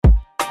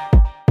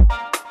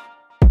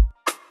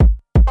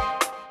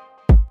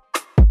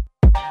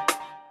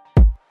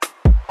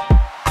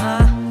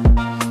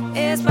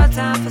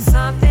for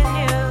something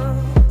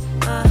new.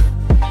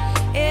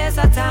 It's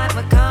our time,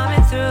 we're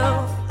coming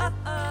through.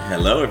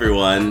 Hello,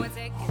 everyone.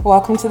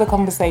 Welcome to the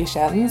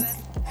conversations.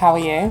 How are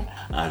you?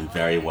 I'm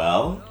very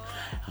well.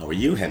 How are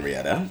you,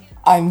 Henrietta?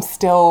 I'm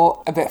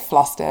still a bit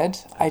flustered.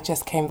 I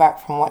just came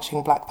back from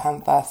watching Black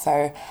Panther,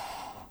 so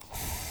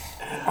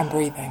I'm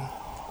breathing.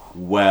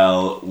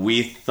 Well,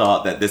 we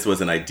thought that this was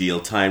an ideal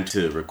time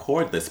to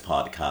record this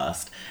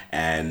podcast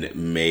and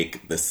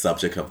make the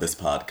subject of this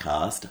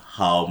podcast,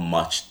 how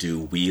much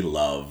do we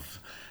love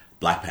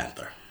Black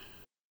Panther?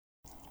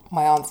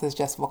 My answer is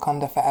just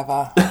Wakanda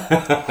forever.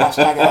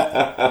 Hashtag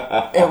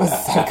it. It was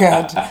so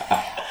good.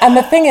 And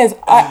the thing is,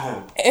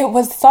 it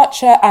was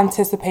such an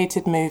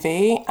anticipated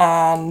movie,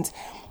 and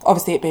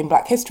obviously it being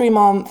Black History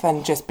Month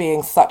and just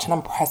being such an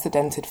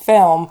unprecedented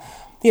film,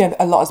 you know,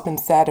 a lot has been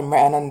said and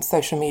written and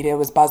social media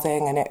was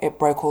buzzing and it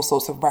broke all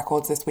sorts of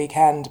records this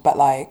weekend. But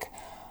like,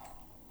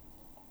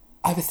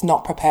 I was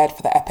not prepared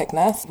for the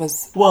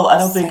epicness. Well, I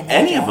don't think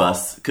any of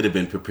us could have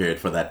been prepared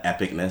for that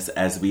epicness,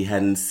 as we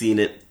hadn't seen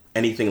it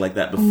anything like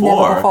that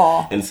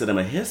before in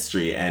cinema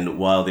history. And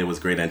while there was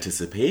great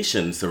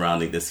anticipation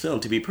surrounding this film,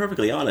 to be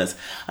perfectly honest,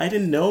 I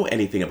didn't know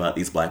anything about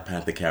these Black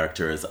Panther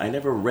characters. I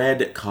never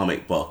read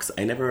comic books.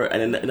 I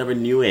never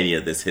knew any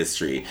of this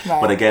history.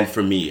 Right. But again,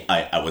 for me,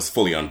 I was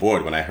fully on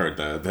board when I heard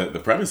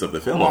the premise of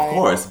the film, right, of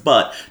course.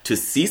 But to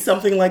see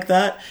something like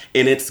that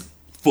in its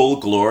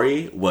full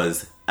glory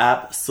was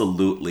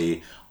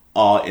absolutely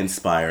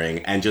awe-inspiring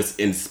and just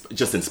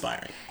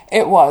inspiring.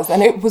 It was,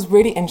 and it was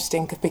really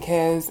interesting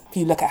because if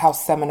you look at how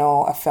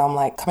seminal a film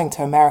like Coming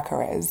to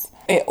America is,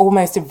 it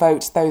almost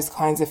evoked those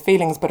kinds of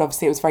feelings, but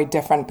obviously it was very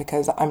different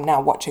because I'm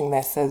now watching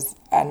this as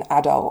an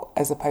adult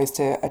as opposed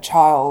to a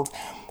child.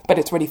 But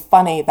it's really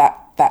funny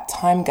that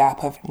time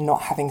gap of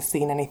not having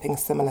seen anything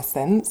similar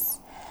since.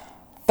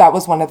 That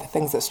was one of the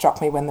things that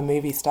struck me when the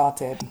movie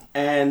started.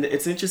 And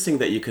it's interesting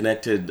that you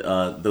connected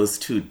those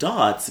two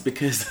dots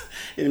because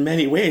in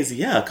many ways,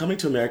 Coming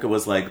to America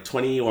was like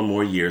 20 or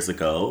more years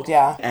ago.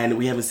 Yeah. And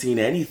we haven't seen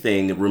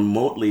anything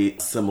remotely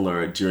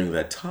similar during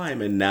that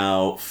time. And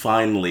now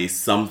finally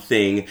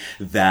something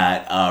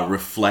that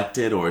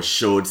reflected or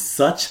showed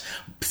such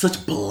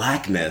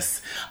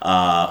blackness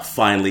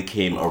finally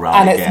came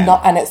around again.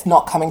 And it's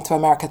not Coming to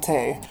America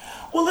too.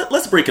 Well,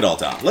 let's break it all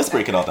down.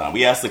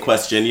 We asked the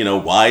question,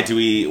 why did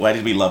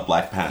we love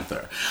Black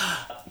Panther?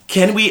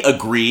 Can we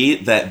agree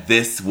that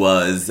this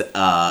was,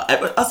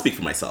 I'll speak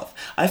for myself.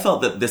 I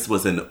felt that this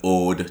was an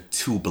ode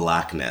to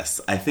blackness.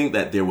 I think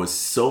that there was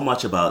so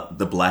much about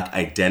the Black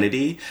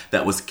identity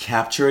that was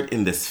captured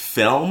in this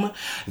film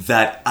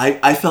that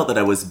I felt that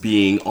I was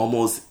being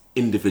almost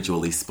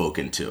individually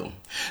spoken to.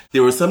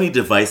 There were so many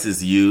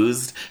devices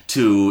used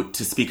to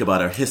speak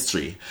about our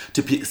history,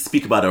 to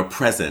speak about our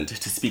present,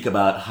 to speak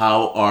about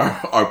how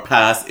our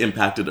past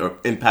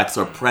impacts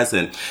our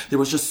present. There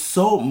was just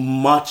so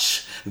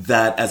much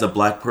that as a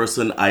Black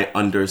person I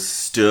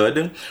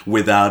understood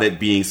without it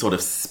being sort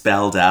of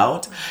spelled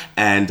out.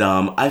 And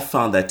I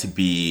found that to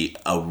be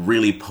a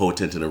really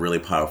potent and a really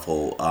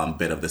powerful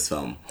bit of this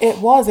film. It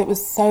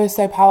was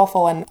so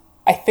powerful. And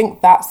I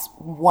think that's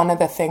one of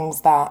the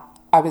things that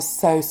I was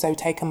so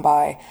taken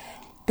by,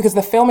 because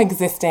the film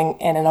existing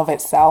in and of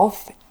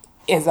itself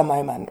is a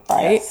moment,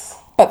 right? Yes.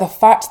 But the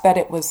fact that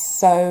it was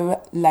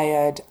so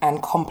layered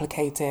and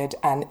complicated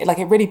and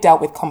it really dealt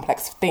with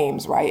complex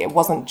themes, right? It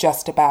wasn't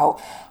just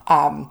about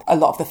a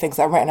lot of the things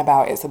that are written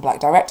about. It's a Black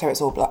director, it's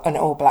an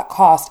all Black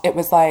cast. It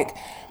was like,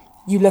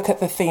 you look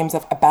at the themes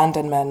of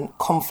abandonment,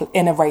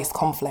 inter-race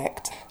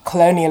conflict,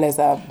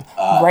 colonialism,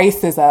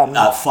 racism,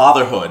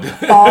 fatherhood,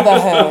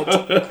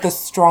 the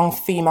strong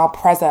female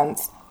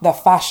presence, the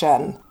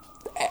fashion,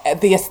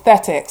 the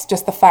aesthetics,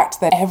 just the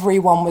fact that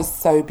everyone was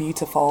so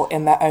beautiful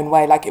in their own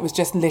way. Like, it was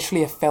just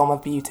literally a film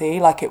of beauty.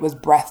 Like, it was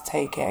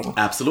breathtaking.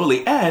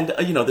 Absolutely. And,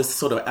 this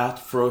sort of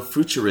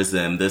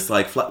Afrofuturism, this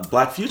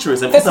Black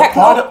futurism is a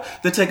part of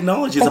the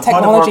technology. The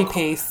technology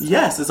piece.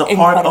 Yes, is a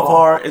part of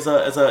our, is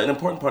an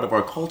important part of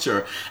our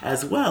culture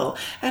as well.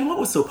 And what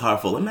was so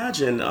powerful,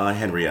 imagine,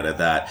 Henrietta,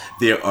 that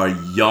there are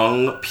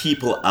young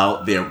people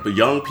out there,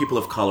 young people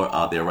of color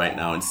out there right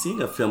now, and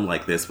seeing a film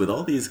like this with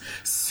all these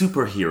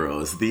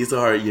superheroes. These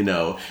are,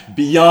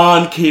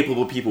 beyond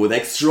capable people with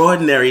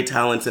extraordinary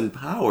talents and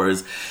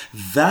powers.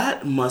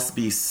 That must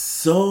be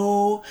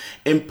so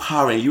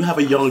empowering. You have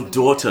a young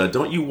daughter.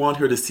 Don't you want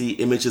her to see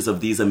images of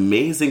these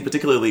amazing,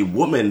 particularly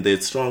women, the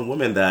strong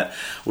women that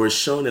were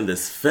shown in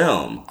this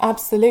film?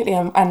 Absolutely.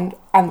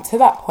 And to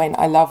that point,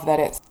 I love that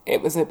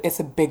it's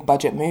a big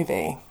budget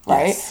movie,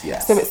 right?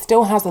 Yes. So it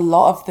still has a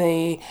lot of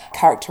the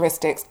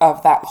characteristics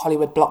of that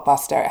Hollywood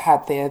blockbuster. It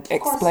had the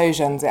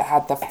explosions, it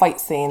had the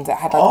fight scenes, it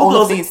had all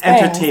of these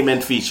things.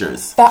 Entertainment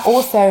features. That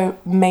also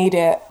made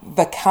it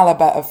the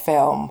caliber of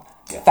film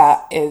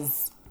that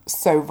is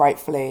so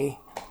rightfully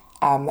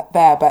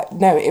there. But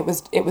no, it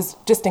was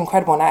just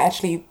incredible. And I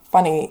actually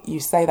funny you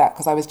say that,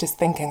 because I was just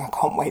thinking, I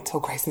can't wait till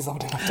Grace is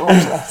old enough to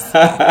watch this.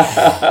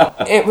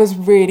 It was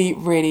really,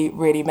 really,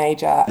 really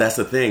major. That's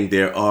the thing.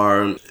 There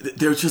are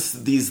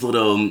just these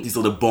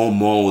little bon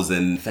mots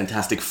and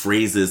fantastic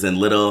phrases and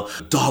little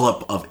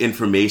dollop of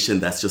information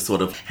that's just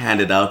sort of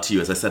handed out to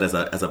you, as I said,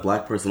 as a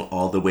Black person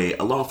all the way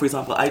along. For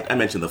example, I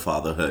mentioned the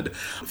fatherhood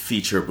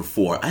feature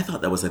before. I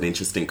thought that was an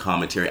interesting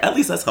commentary. At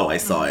least that's how I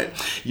saw it.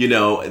 You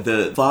know,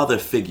 the father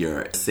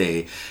figure,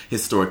 say,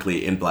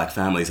 historically in Black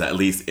families, at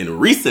least in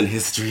recent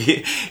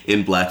history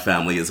in Black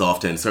family, is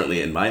often,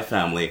 certainly in my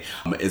family,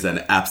 is an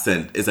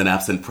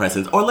absent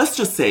presence. Or let's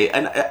just say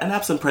an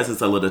absent presence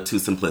is a little too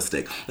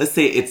simplistic. Let's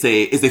say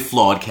is a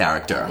flawed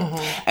character.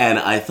 Mm-hmm. And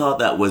I thought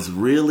that was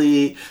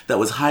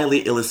highly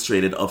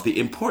illustrated of the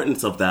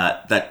importance of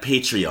that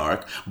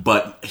patriarch,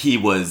 but he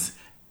was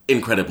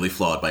incredibly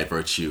flawed by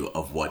virtue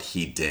of what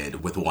he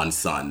did with one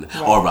son,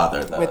 right. Or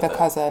rather with a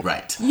cousin.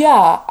 Right.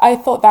 Yeah, I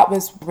thought that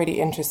was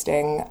really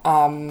interesting.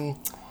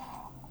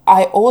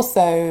 I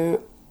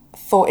also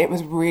thought it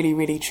was really,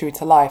 really true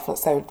to life.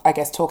 So I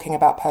guess talking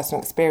about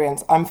personal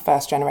experience, I'm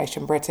first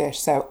generation British,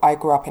 so I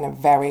grew up in a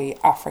very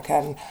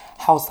African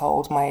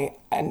household. My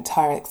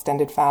entire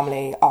extended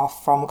family are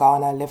from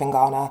Ghana, live in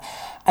Ghana.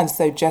 And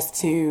so just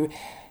to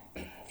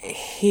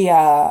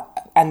hear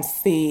and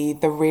see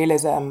the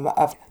realism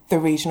of the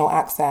regional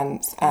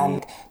accents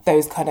and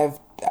those kind of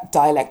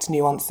dialect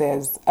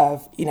nuances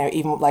of, you know,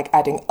 even like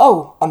adding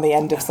 "oh" on the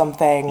end of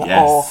something,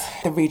 yes. Or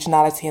the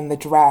regionality in the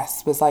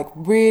dress was like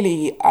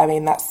really, I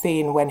mean, that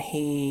scene when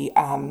he,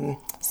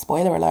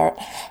 spoiler alert,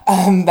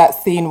 that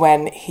scene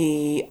when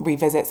he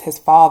revisits his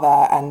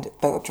father and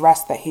the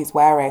dress that he's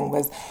wearing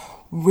was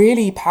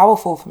really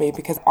powerful for me,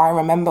 because I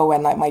remember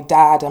when like my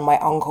dad and my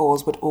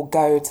uncles would all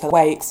go to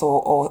wakes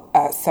or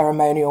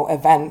ceremonial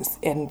events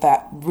in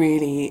that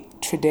really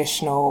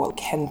traditional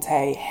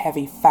kente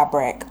heavy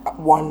fabric,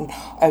 one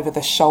over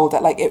the shoulder.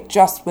 Like it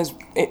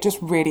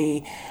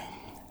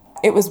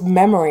was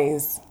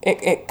memories.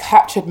 It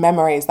captured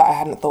memories that I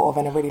hadn't thought of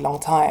in a really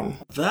long time.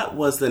 That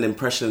was an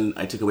impression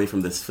I took away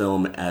from this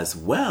film as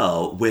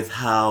well, with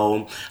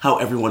how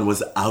everyone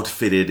was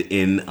outfitted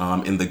in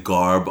the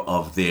garb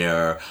of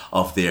their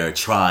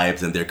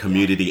tribes and their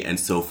community and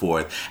so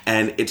forth.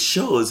 And it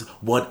shows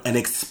what an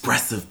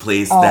expressive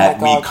place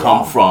we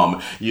come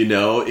from. You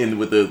know,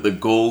 with the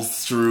gold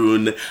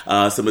strewn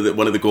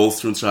one of the gold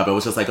strewn tribe. I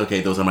was just like,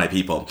 okay, those are my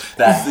people.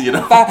 That's, you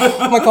know.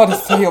 Oh my God,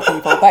 it's still your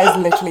people. That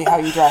is literally how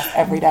you dress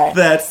every day.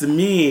 That's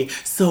me.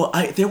 So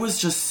there was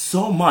just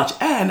so much.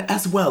 And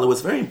as well, it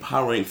was very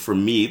empowering for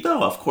me,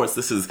 though, of course,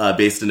 this is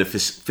based in a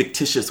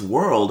fictitious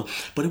world,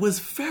 but it was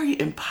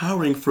very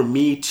empowering for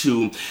me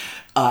to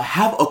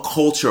have a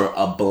culture,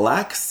 a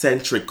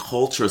Black-centric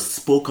culture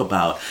spoke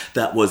about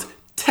that was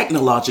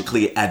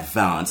technologically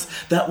advanced,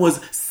 that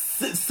was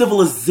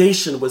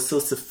civilization was so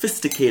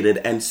sophisticated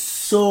and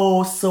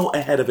so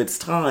ahead of its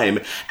time.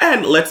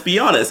 And let's be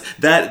honest,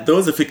 that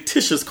those are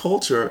fictitious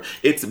culture.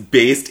 It's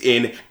based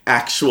in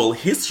actual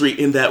history,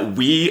 in that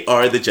we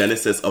are the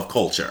genesis of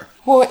culture.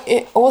 Well,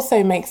 it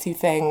also makes you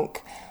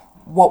think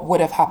what would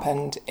have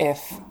happened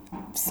if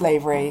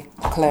slavery,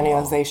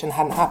 colonialization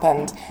hadn't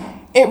happened.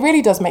 It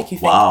really does make you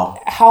think, wow,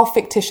 how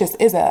fictitious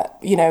is it?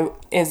 You know,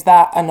 is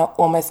that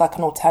almost like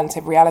an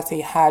alternative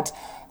reality? Had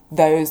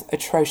those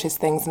atrocious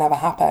things never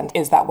happened,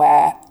 is that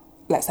where,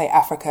 let's say,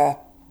 Africa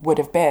would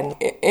have been?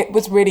 It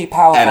was really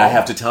powerful. And I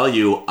have to tell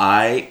you,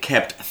 I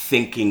kept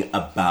thinking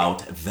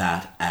about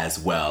that as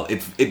well.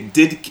 It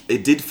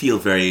did feel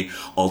very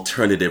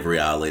alternative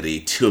reality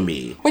to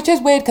me. Which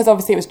is weird, because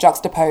obviously it was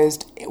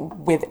juxtaposed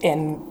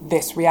within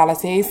this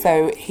reality.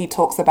 So he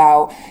talks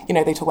about, you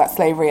know, they talk about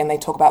slavery and they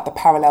talk about the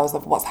parallels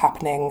of what's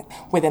happening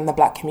within the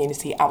Black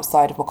community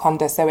outside of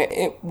Wakanda. So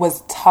it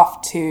was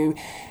tough to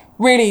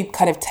really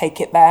kind of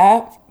take it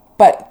there.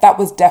 But that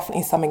was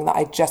definitely something that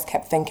I just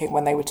kept thinking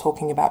when they were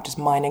talking about just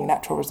mining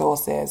natural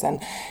resources, and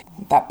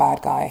that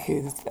bad guy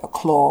who's a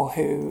claw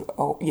who,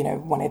 you know,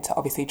 wanted to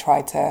obviously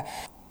try to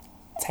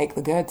take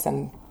the goods.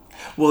 And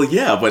well,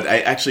 yeah, but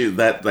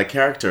that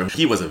character,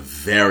 he was a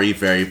very,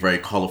 very, very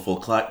colorful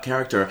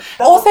character.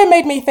 Also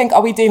made me think,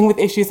 are we dealing with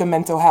issues of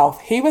mental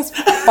health? He was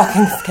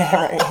fucking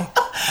scary.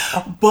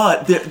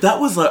 But that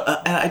was and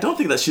I don't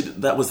think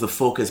that was the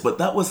focus, but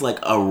that was like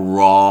a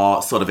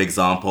raw sort of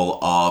example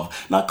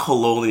of not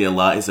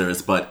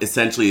colonializers, but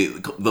essentially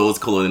those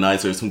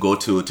colonizers who go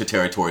to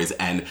territories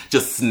and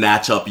just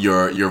snatch up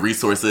your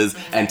resources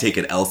and take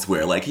it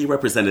elsewhere. Like, he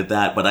represented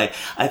that, but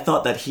I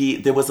thought that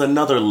there was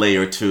another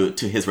layer to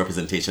his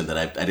representation that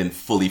I didn't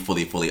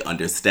fully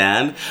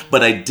understand,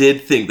 but I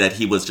did think that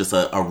he was just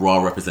a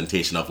raw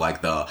representation of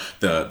like the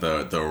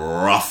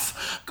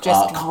rough,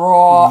 just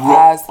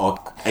raw as.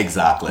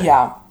 Exactly.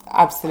 Yeah,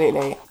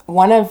 absolutely.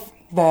 One of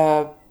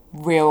the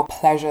real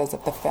pleasures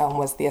of the film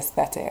was the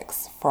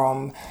aesthetics,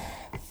 from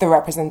the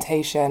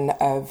representation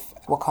of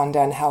Wakanda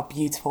and how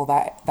beautiful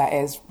that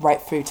is,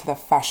 right through to the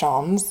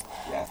fashions.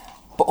 Yes.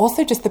 But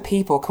also just the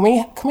people. Can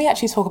we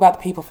actually talk about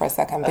the people for a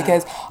second?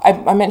 Because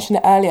I mentioned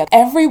it earlier.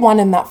 Everyone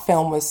in that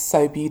film was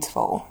so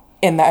beautiful.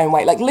 in their own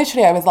way. Like,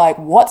 literally, I was like,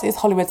 what is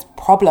Hollywood's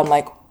problem?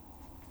 Like,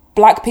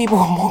 black people,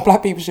 more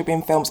black people should be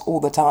in films all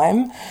the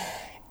time.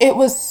 It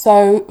was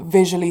so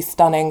visually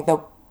stunning. The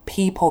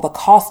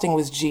casting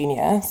was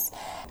genius.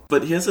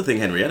 But here's the thing,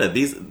 Henrietta,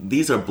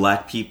 these are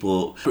black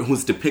people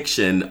whose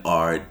depiction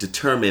are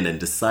determined and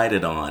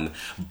decided on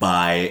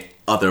by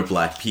other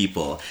black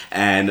people.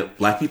 And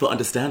black people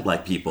understand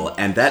black people.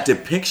 And that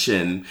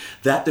depiction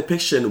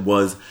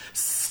was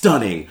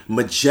stunning,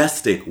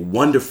 majestic,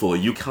 wonderful.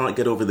 You can't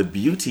get over the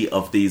beauty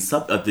of these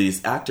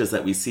actors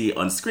that we see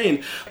on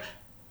screen.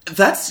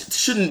 That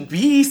shouldn't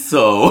be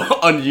so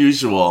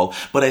unusual,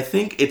 but I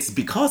think it's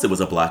because it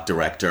was a black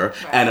director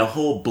and a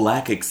whole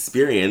black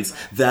experience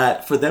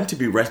that for them to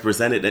be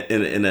represented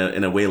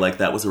in a way like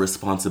that was a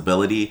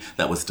responsibility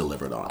that was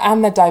delivered on.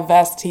 And the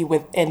diversity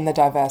within the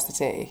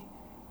diversity.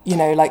 You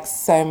know, like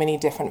so many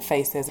different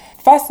faces.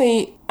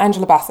 Firstly,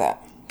 Angela Bassett.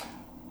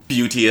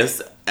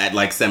 Beauteous at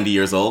like 70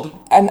 years old.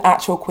 An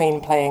actual queen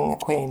playing a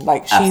queen.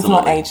 Like, she's Absolutely.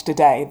 not aged a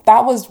day.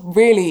 That was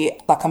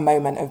really like a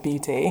moment of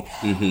beauty.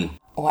 Mm-hmm.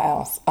 What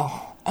else?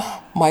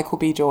 Oh, Michael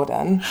B.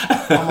 Jordan.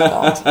 Oh my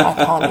God,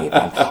 I can't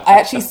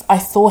even. I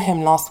saw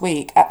him last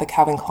week at the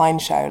Calvin Klein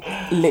show.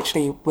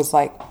 Literally was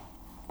like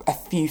a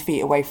few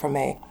feet away from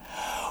me.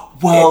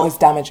 Well, it was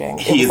damaging.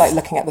 It was like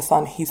looking at the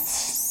sun. He's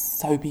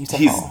so beautiful.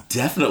 He's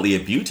definitely a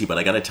beauty, but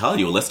I gotta tell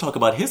you, let's talk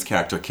about his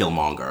character,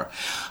 Killmonger.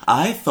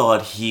 I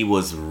thought he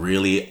was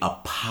really a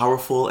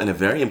powerful and a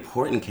very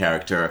important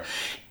character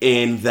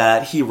in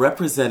that he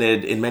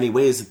represented, in many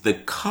ways, the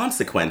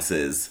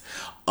consequences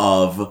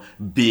of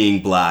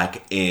being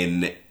black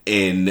in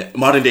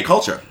modern day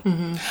culture.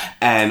 Mm-hmm.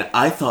 And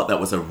I thought that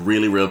was a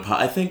really real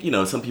I think,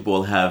 some people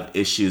will have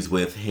issues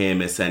with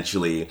him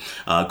essentially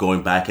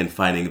going back and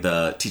finding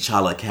the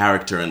T'Challa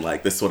character and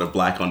like this sort of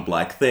black on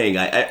black thing.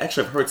 I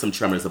actually have heard some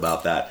tremors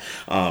about that,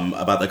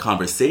 about the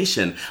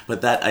conversation,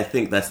 but I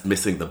think that's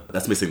missing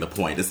the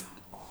point.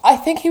 I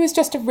think he was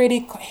just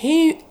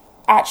he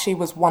actually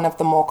was one of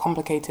the more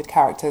complicated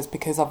characters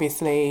because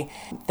obviously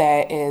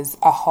there is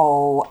a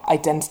whole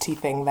identity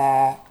thing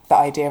there, the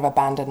idea of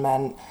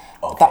abandonment,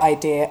 the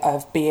idea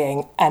of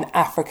being an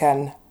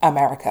African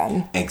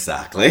American.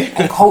 Exactly.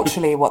 And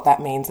culturally what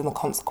that means and the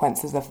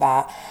consequences of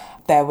that.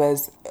 There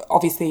was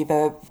obviously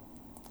the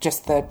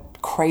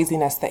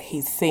craziness that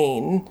he's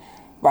seen,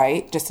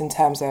 right? Just in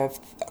terms of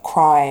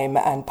crime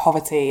and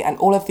poverty and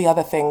all of the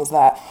other things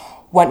that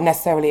weren't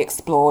necessarily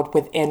explored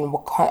within,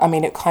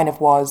 it kind of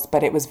was,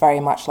 but it was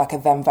very much like a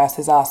them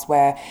versus us,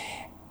 where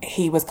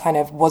he was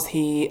was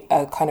he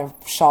a kind of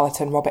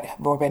charlatan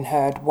Robin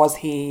Hood? Was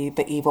he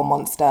the evil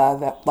monster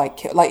that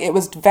it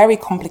was very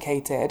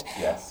complicated.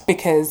 Yes.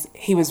 Because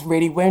he was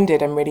really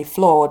wounded and really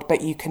flawed,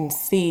 but you can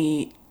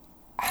see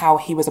how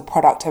he was a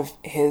product of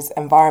his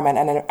environment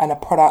and a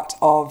product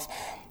of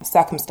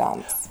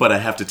circumstance. But I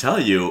have to tell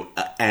you,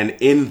 and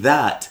in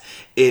that,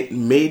 it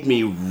made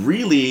me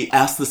really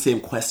ask the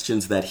same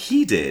questions that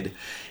he did.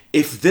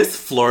 If this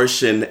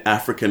flourishing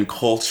African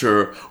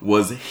culture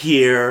was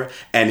here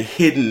and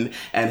hidden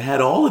and had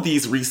all of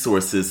these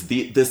resources,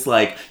 this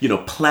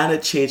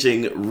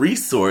planet-changing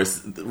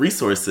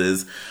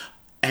resources,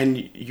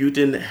 and you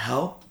didn't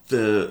help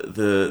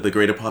the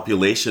greater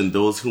population,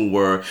 those who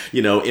were,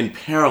 in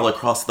peril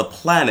across the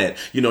planet,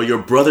 your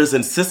brothers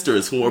and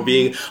sisters who were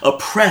being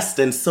oppressed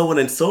and so on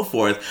and so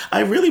forth. I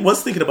really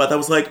was thinking about that. I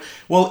was like,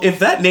 well, if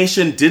that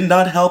nation did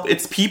not help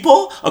its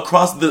people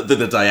across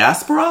the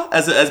diaspora,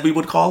 as we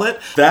would call it,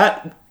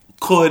 that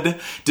could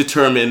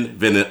determine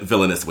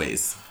villainous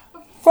ways.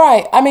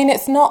 Right. I mean,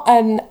 it's not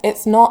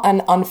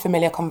an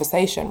unfamiliar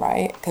conversation,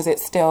 right? Because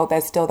there's still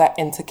that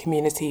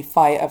inter-community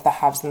fight of the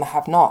haves and the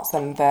have-nots,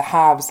 and the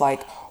haves,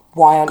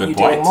 why aren't you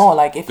doing more?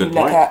 If you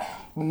look at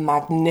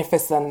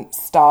magnificent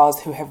stars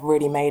who have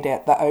really made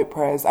it, the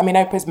Oprahs. I mean,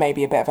 Oprah's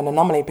maybe a bit of an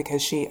anomaly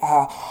because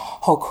her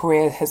whole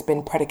career has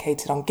been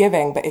predicated on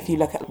giving. But if you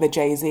look at the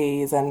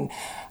Jay-Z's and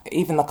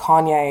even the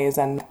Kanye's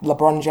and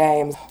LeBron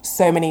James,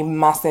 so many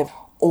massive,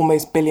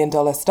 almost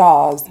billion-dollar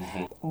stars.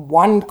 Mm-hmm.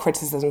 One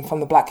criticism from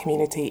the black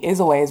community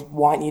is always,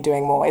 why aren't you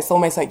doing more? It's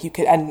almost like you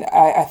could, and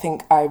I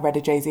think I read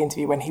a Jay-Z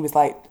interview when he was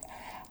like,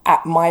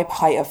 at my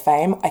height of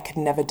fame, I could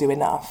never do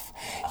enough.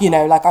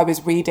 I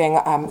was reading,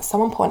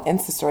 someone put on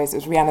Insta stories, it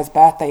was Rihanna's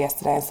birthday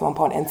yesterday, and someone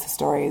put on Insta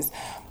stories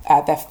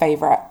their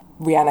favourite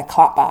Rihanna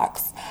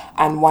clapbacks.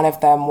 And one of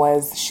them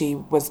was, she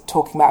was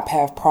talking about a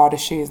pair of Prada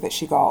shoes that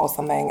she got or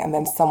something, and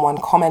then someone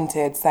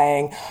commented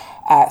saying,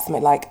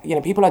 something like,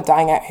 people are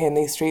dying out here in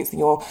these streets and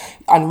you're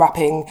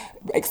unwrapping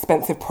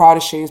expensive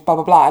Prada shoes, blah,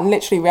 blah, blah. And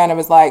literally Rihanna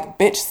was like,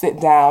 bitch, sit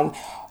down.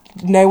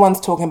 No one's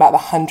talking about the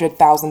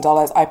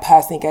 $100,000 I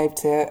personally gave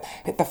to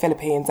the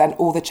Philippines and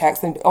all the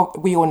checks. And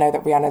we all know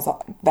that Rihanna's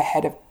the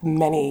head of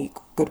many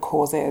good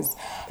causes.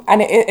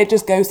 And it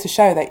just goes to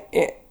show that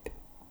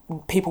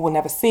people will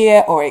never see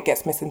it, or it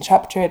gets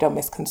misinterpreted or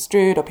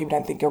misconstrued, or people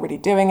don't think you're really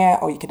doing it,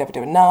 or you could never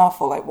do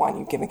enough, or why aren't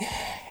you giving...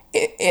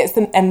 It's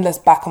an endless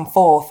back and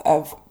forth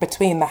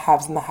between the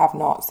haves and the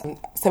have-nots. And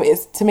so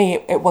to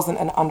me, it wasn't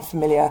an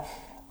unfamiliar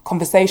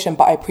conversation,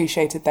 but I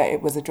appreciated that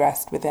it was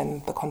addressed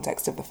within the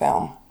context of the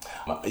film.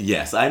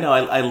 Yes, I know.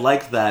 I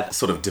like that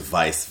sort of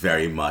device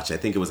very much. I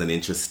think it was an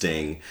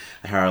interesting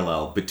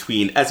parallel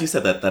between, as you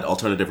said, that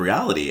alternative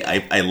reality.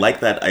 I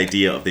like that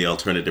idea of the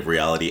alternative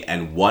reality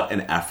and what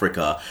an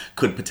Africa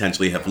could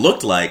potentially have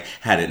looked like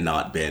had it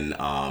not been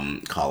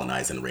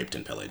colonized and raped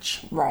and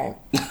pillaged. Right.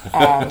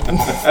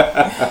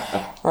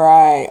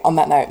 Right. On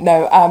that note,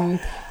 no.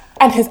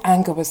 And his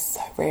anger was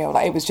so real.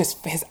 Like, it was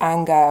just his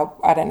anger.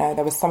 I don't know.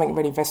 There was something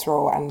really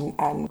visceral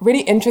and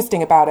really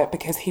interesting about it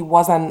because he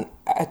wasn't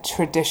a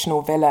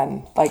traditional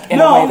villain. Like,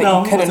 in a way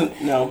that you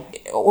couldn't. No.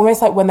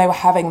 Almost like when they were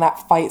having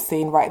that fight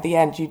scene right at the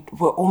end, you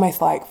were almost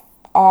like,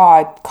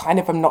 I kind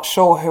of am not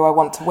sure who I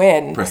want to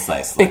win.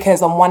 Precisely.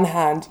 Because on one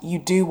hand, you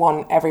do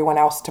want everyone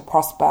else to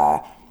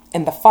prosper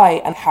in the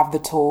fight and have the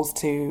tools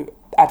to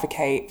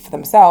advocate for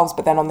themselves.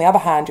 But then on the other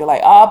hand, you're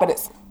like, but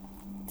it's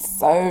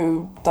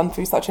so done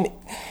through such a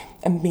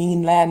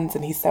mean lens,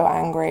 and he's so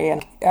angry,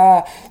 and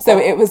so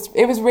it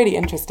was really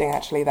interesting,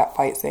 actually, that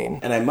fight scene.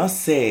 And I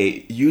must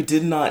say, you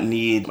did not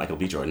need Michael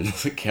B.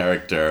 Jordan's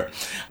character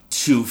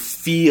to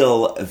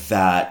feel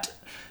that,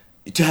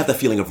 to have the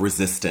feeling of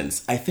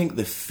resistance. I think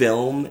the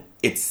film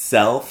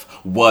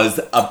itself was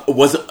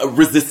a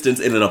resistance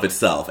in and of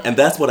itself, and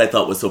that's what I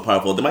thought was so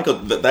powerful.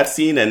 That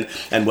scene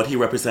and what he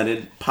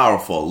represented,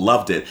 powerful,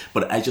 loved it.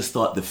 But I just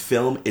thought the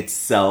film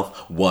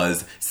itself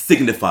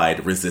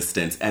signified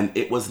resistance, and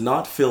it was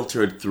not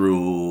filtered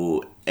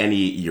through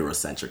any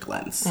Eurocentric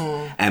lens.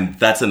 And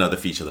that's another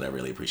feature that I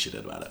really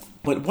appreciated about it.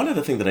 But one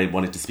other thing that I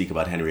wanted to speak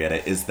about,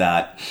 Henrietta, is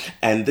that,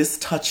 and this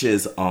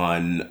touches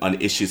on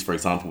issues, for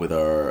example, with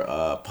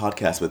our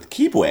podcast with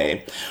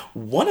Kibwe,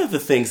 one of the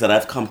things that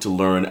I've come to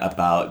learn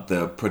about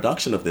the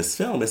production of this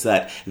film is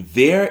that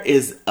there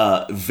is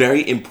a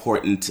very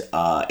important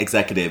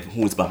executive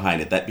who's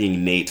behind it, that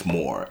being Nate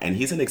Moore. And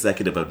he's an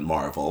executive at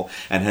Marvel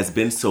and has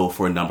been so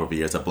for a number of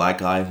years, a black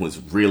guy who's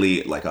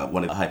really like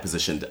one of the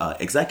high-positioned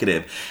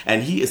executive.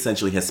 And he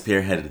essentially has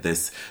spearheaded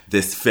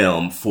this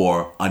film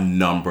for a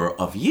number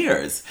of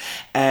years.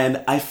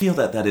 And I feel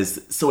that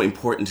is so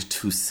important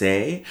to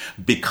say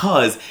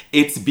because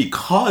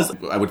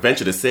I would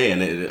venture to say,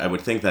 and I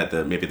would think that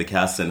maybe the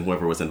cast and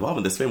whoever was involved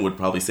in this film would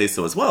probably say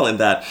so as well, and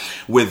that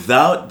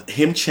without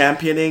him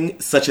championing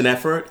such an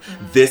effort,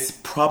 this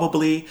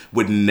probably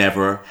would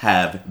never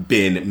have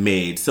been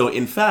made. So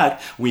in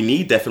fact, we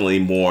need definitely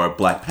more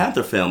Black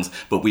Panther films,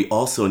 but we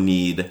also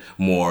need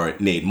more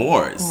Nate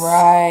Moores.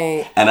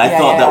 Right. And I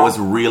thought that was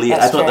really,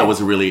 that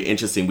was really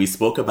interesting. We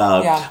spoke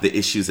about the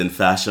issues in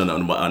fashion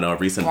on our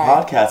recent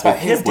podcast with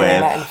who's doing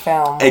that in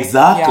film.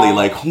 Exactly. Yeah.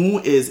 Like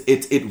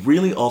it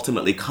really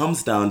ultimately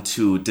comes down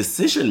to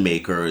decision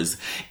makers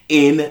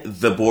in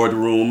the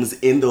boardrooms,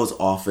 in those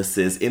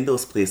offices, in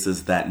those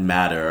places that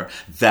matter,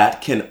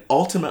 that can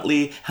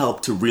ultimately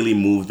help to really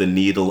move the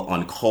needle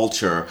on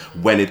culture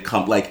when it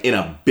comes, like in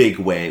a big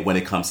way, when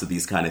it comes to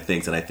these kind of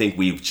things. And I think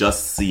we've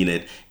just seen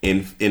it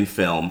in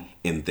film,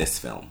 in this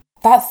film.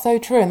 That's so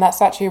true, and that's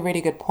actually a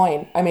really good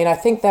point. I mean, I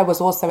think there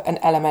was also an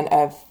element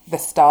of the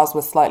stars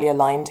were slightly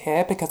aligned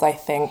here, because I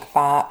think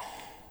that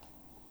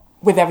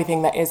with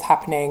everything that's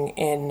happening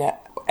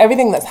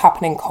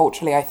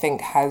culturally, I think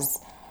has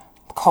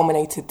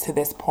culminated to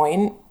this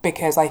point,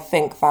 because I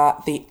think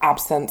that the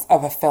absence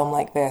of a film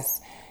like this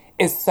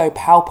is so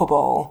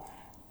palpable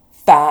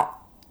that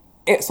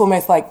it's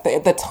almost like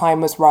the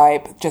time was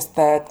ripe, just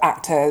the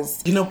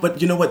actors.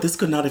 But you know what? This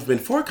could not have been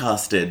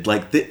forecasted.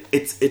 Like,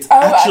 it's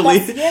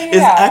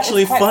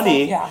actually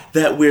funny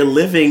that we're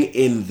living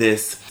in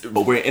this,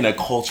 but we're in a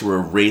culture where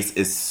race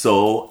is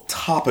so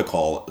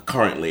topical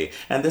currently.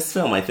 And this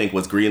film, I think,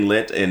 was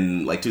greenlit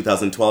in like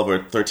 2012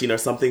 or 13 or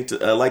something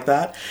like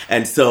that.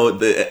 And so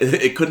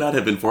it could not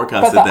have been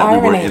forecasted that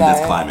we were in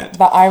this climate.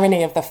 The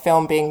irony of the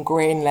film being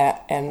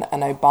greenlit in an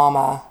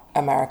Obama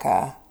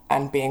America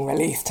and being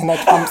released in a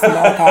Trump's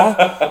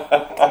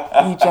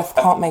America, you just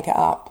can't make it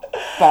up.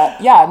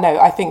 But yeah, no,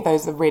 I think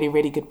those are really,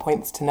 really good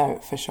points to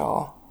note for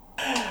sure.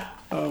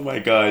 Oh my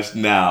gosh.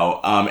 Now,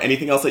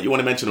 anything else that you want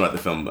to mention about the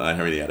film,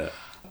 Henrietta?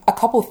 A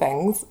couple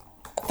things.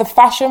 The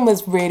fashion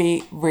was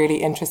really,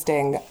 really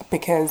interesting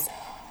because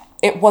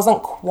it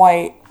wasn't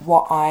quite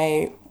what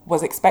I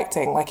was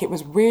expecting. Like, it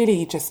was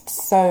really just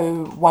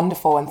so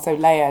wonderful and so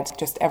layered.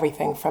 Just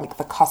everything from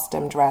the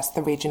custom dress,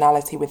 the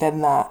regionality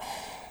within that,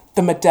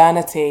 the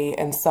modernity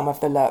in some of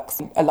the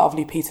looks. A lot of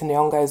Lupita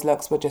Nyong'o's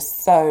looks were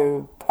just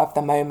so of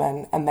the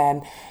moment. And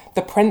then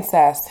the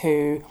princess,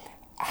 who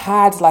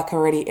had like a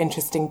really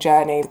interesting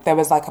journey. There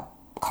was like a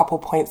couple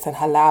points in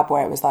her lab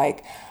where it was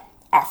like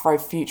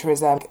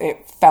Afrofuturism.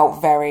 It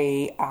felt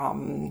very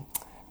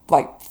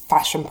like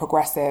fashion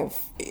progressive.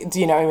 Do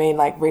you know what I mean?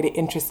 Like really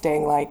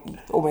interesting, like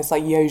almost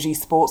like Yoji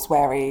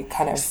sportswear-y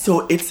kind of.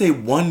 So it's a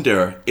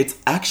wonder. It's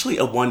actually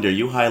a wonder,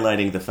 you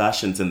highlighting the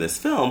fashions in this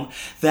film,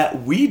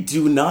 that we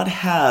do not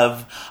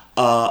have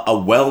a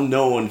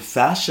well-known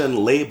fashion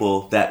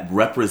label that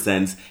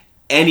represents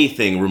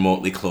anything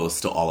remotely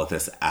close to all of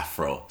this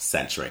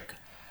Afrocentric.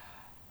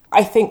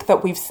 I think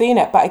that we've seen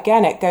it, but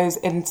again, it goes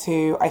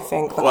into, I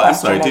think, the Well, I'm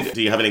question sorry.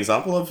 Do you have an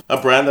example of a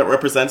brand that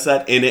represents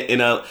that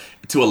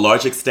to a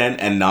large extent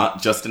and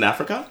not just in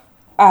Africa?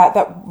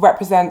 That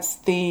represents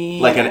the...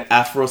 Like an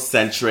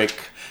Afrocentric,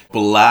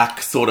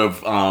 black sort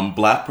of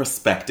black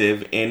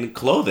perspective in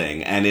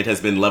clothing, and it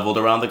has been leveled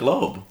around the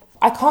globe.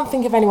 I can't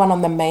think of anyone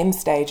on the main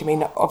stage. I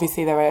mean,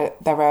 obviously there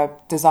are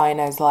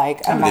designers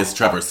like... there's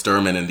Trevor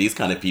Sturman and these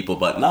kind of people,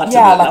 but not to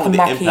yeah, the, like not a with the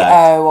Mackie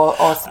impact. O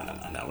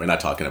or No, we're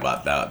not talking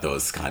about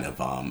those kind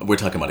of... we're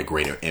talking about a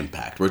greater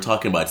impact. We're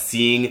talking about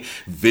seeing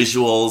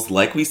visuals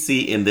like we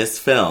see in this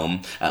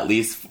film, at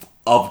least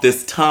of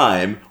this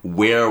time.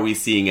 Where are we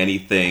seeing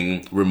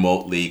anything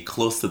remotely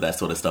close to that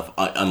sort of stuff,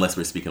 unless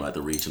we're speaking about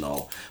the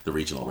regional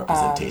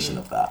representation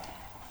of that?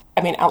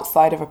 I mean,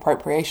 outside of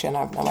appropriation, I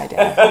have no idea.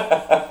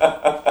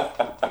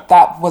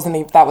 That was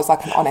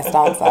like an honest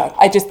answer.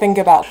 I just think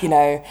about,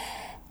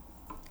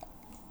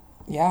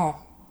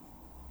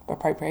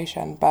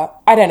 appropriation. But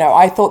I don't know.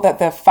 I thought that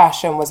the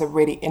fashion was a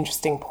really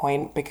interesting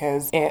point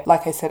because it,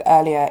 like I said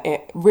earlier,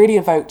 it really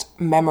evoked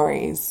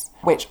memories,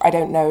 which I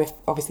don't know if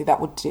obviously that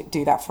would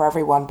do that for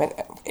everyone,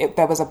 but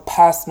there was a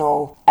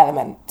personal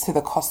element to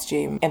the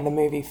costume in the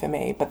movie for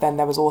me. But then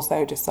there was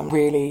also just some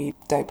really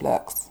dope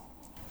looks.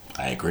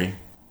 I agree.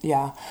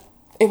 Yeah.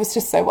 It was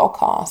just so well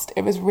cast.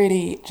 It was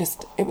really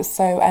just, it was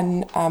so,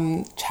 and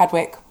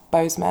Chadwick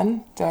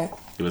Boseman.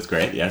 It was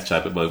great, yes,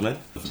 Chadwick Boseman.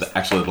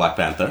 Actually, the Black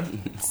Panther.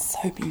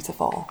 So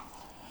beautiful.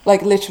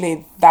 Like,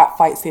 literally, that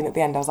fight scene at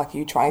the end, I was like, are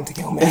you trying to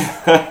kill me?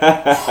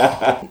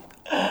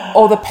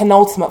 Or the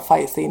penultimate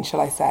fight scene, shall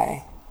I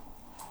say.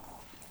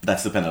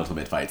 That's the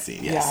penultimate fight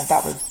scene, yes.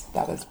 Yeah,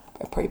 that was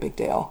a pretty big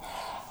deal.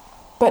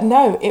 But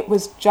no, it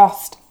was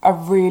just a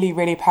really,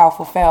 really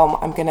powerful film.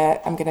 I'm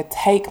gonna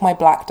take my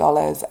black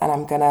dollars and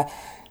I'm gonna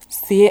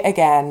see it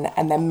again,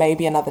 and then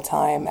maybe another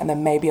time, and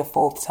then maybe a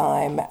fourth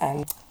time,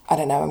 and I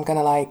don't know. I'm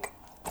gonna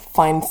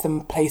find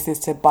some places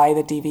to buy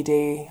the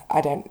DVD. I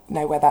don't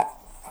know where that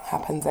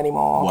happens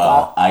anymore.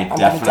 Well, I'm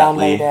gonna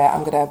download it.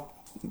 I'm gonna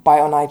buy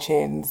it on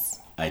iTunes.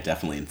 I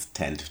definitely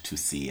intend to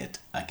see it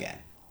again.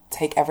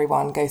 Take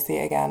everyone, go see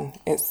it again.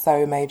 It's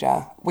so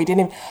major.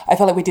 I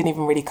felt like we didn't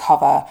even really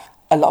cover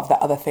a lot of the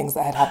other things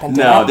that had happened.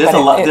 No, there's a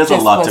lot. There's a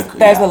lot.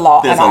 There's a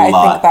lot, and I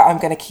think that I'm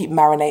going to keep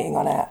marinating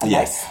on it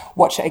and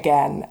watch it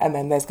again. And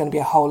then there's going to be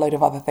a whole load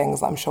of other things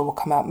that I'm sure will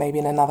come out maybe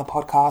in another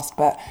podcast.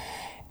 But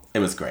it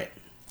was great.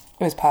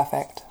 It was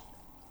perfect,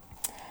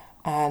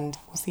 and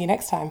we'll see you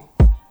next time.